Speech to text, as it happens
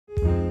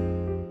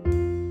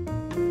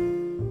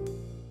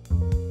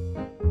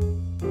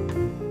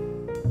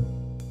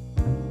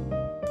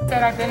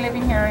that I've been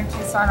living here in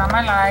Tucson all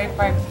my life.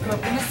 I grew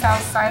up in the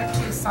south side of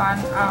Tucson.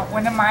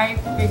 One of my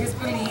biggest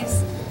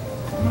beliefs,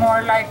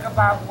 more like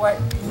about what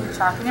we're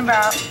talking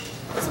about,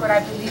 is what I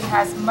believe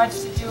has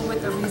much to do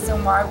with the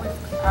reason why we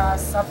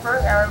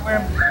suffer or we're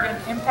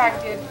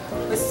impacted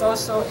with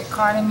social,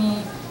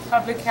 economy,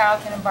 public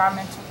health, and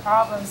environmental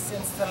problems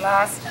since the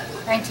last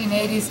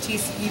 1980s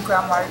TCE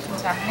groundwater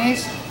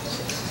contamination.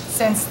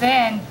 Since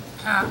then,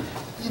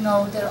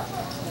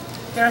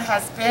 there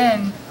has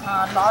been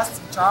loss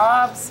of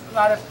jobs. A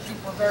lot of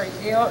people very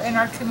ill in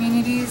our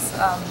communities.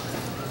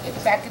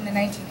 Back in the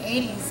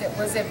 1980s, it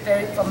wasn't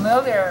very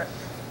familiar.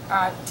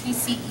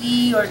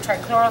 TCE or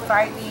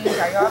trichloroethylene,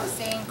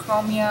 dioxane,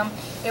 chromium,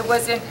 it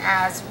wasn't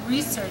as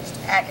researched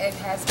as it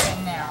has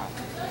been now.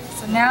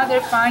 So now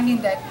they're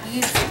finding that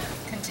these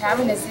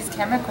contaminants, these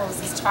chemicals,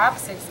 these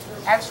toxics,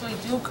 actually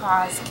do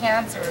cause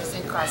cancers,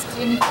 they cause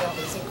kidney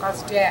failures, they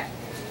cause death.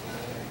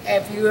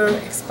 If you're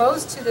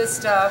exposed to this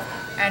stuff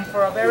and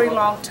for a very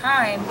long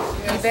time,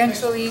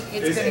 eventually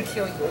it's going to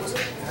kill you.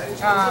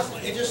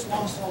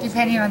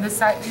 Depending on the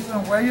site,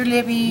 even where you're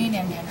living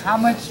and how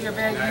much you're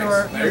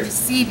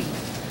receiving.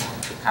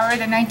 However,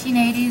 the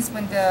 1980s,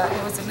 when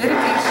it was a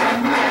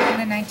litigation in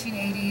the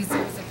 1980s,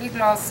 it was a big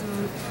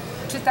lawsuit.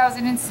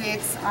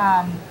 2006,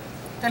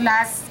 the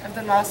last of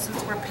the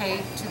lawsuits were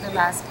paid to the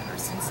last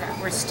persons that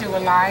were still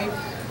alive.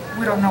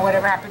 We don't know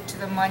whatever happened to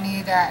the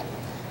money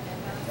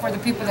for the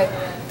people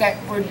that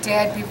were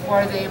dead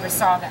before they ever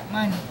saw that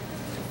money.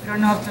 We don't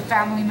know if the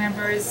family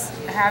members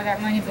have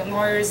that money, if the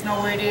lawyers know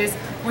where it is.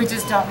 We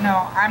just don't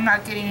know. I'm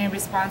not getting any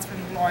response from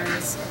the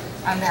lawyers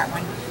on that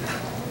one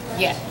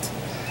yet.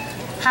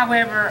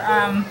 However,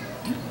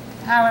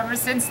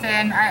 since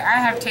then, I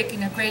have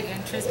taken a great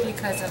interest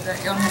because of the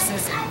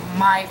illnesses in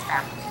my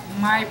family.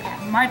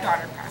 My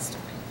daughter passed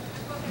away.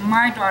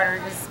 My daughter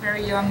is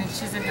very young and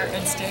she's in her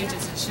end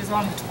stages and she's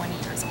only 20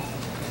 years old.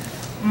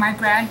 My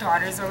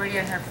granddaughter is already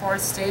in her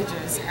 4th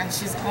stages and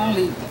she's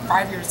only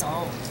 5 years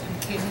old in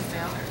kidney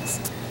failures.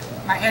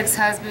 My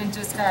ex-husband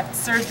just got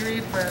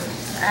surgery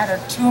had a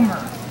tumor,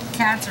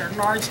 cancer,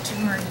 large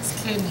tumor in his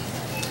kidney,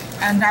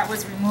 and that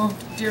was removed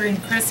during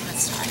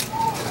Christmas time.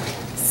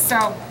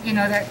 So,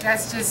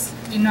 that's just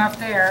enough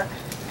there.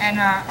 And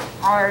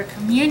our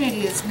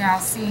community is now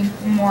seeing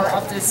more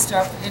of this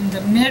stuff in the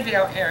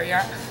Midvale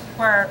area,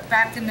 where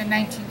back in the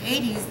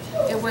 1980s,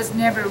 it was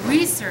never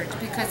researched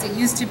because it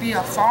used to be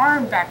a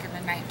farm back in the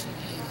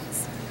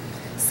 1980s.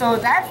 So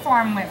that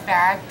farm went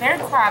bad, their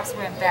crops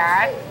went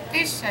bad,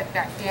 they shut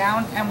that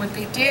down, and what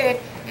they did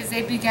is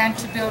they began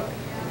to build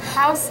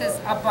houses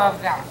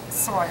above that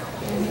soil.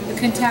 The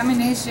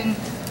contamination,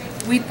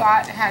 we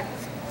thought, had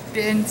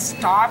been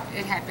stopped,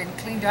 it had been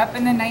cleaned up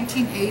in the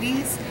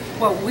 1980s.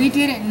 What we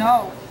didn't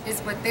know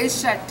is what they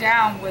shut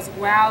down was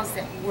wells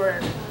that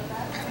were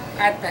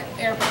at the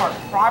airport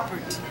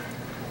property.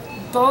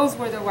 Those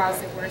were the wells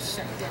that were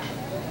shut down.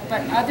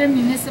 But other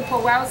municipal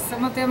wells,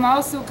 some of them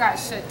also got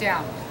shut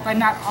down, but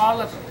not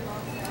all of them.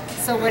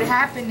 So what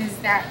happened is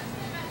that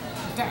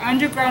the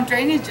underground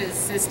drainage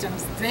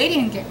systems, they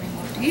didn't get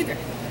removed either.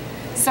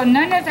 So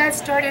none of that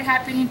started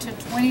happening until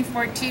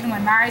 2014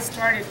 when I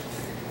started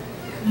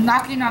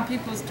knocking on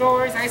people's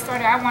doors. I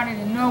wanted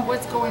to know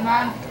what's going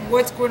on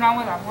with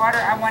our water.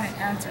 I wanted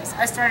answers.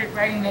 I started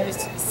writing letters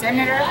to the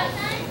senator,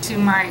 to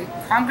my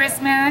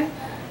congressman,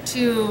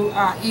 to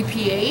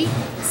EPA,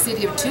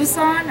 City of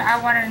Tucson. I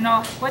wanted to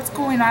know what's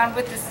going on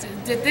with this.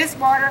 Did this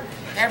water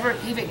ever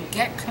even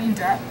get cleaned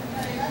up?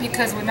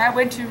 Because when I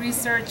went to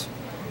research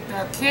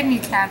the kidney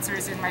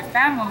cancers in my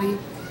family,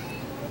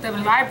 the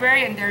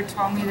librarian there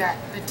told me that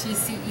the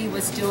TCE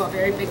was still a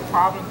very big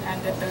problem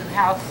and that the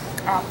health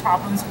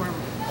problems were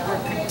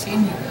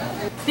continuing.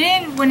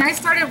 Then when I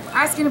started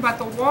asking about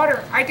the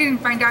water, I didn't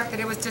find out that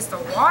it was just the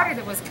water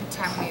that was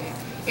contaminated.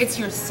 It's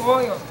your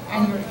soil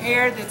and your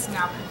air that's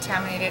now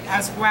contaminated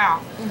as well.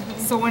 Mm-hmm.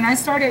 So when I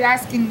started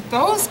asking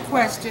those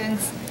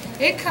questions,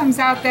 it comes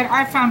out that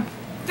I found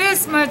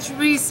this much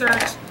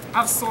research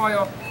of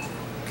soil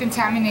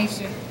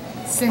contamination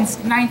since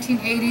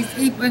 1980s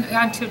even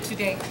until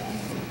today.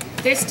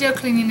 They're still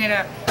cleaning it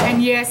up.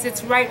 And yes,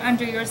 it's right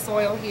under your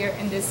soil here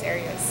in these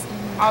areas,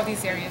 all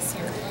these areas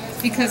here.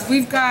 Because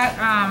we've got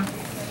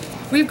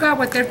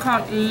what they're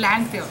called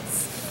landfills.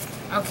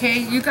 Okay,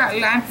 you got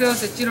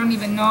landfills that you don't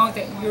even know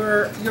that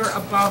you're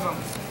above them.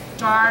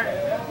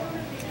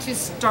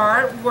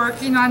 Start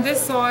working on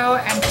this soil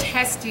and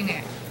testing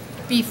it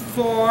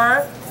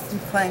before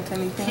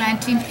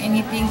planting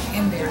anything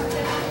in there.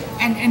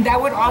 And that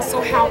would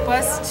also help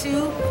us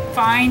to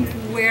find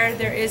where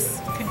there is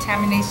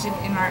contamination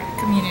in our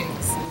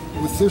communities.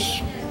 With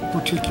this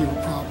particular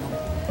problem,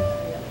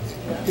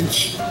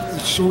 it's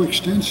so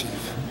extensive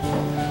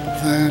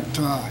that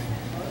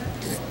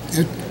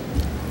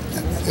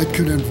it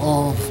could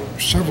involve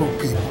several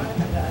people,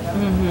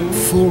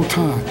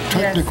 full-time,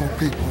 technical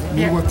people that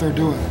knew what they're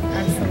doing.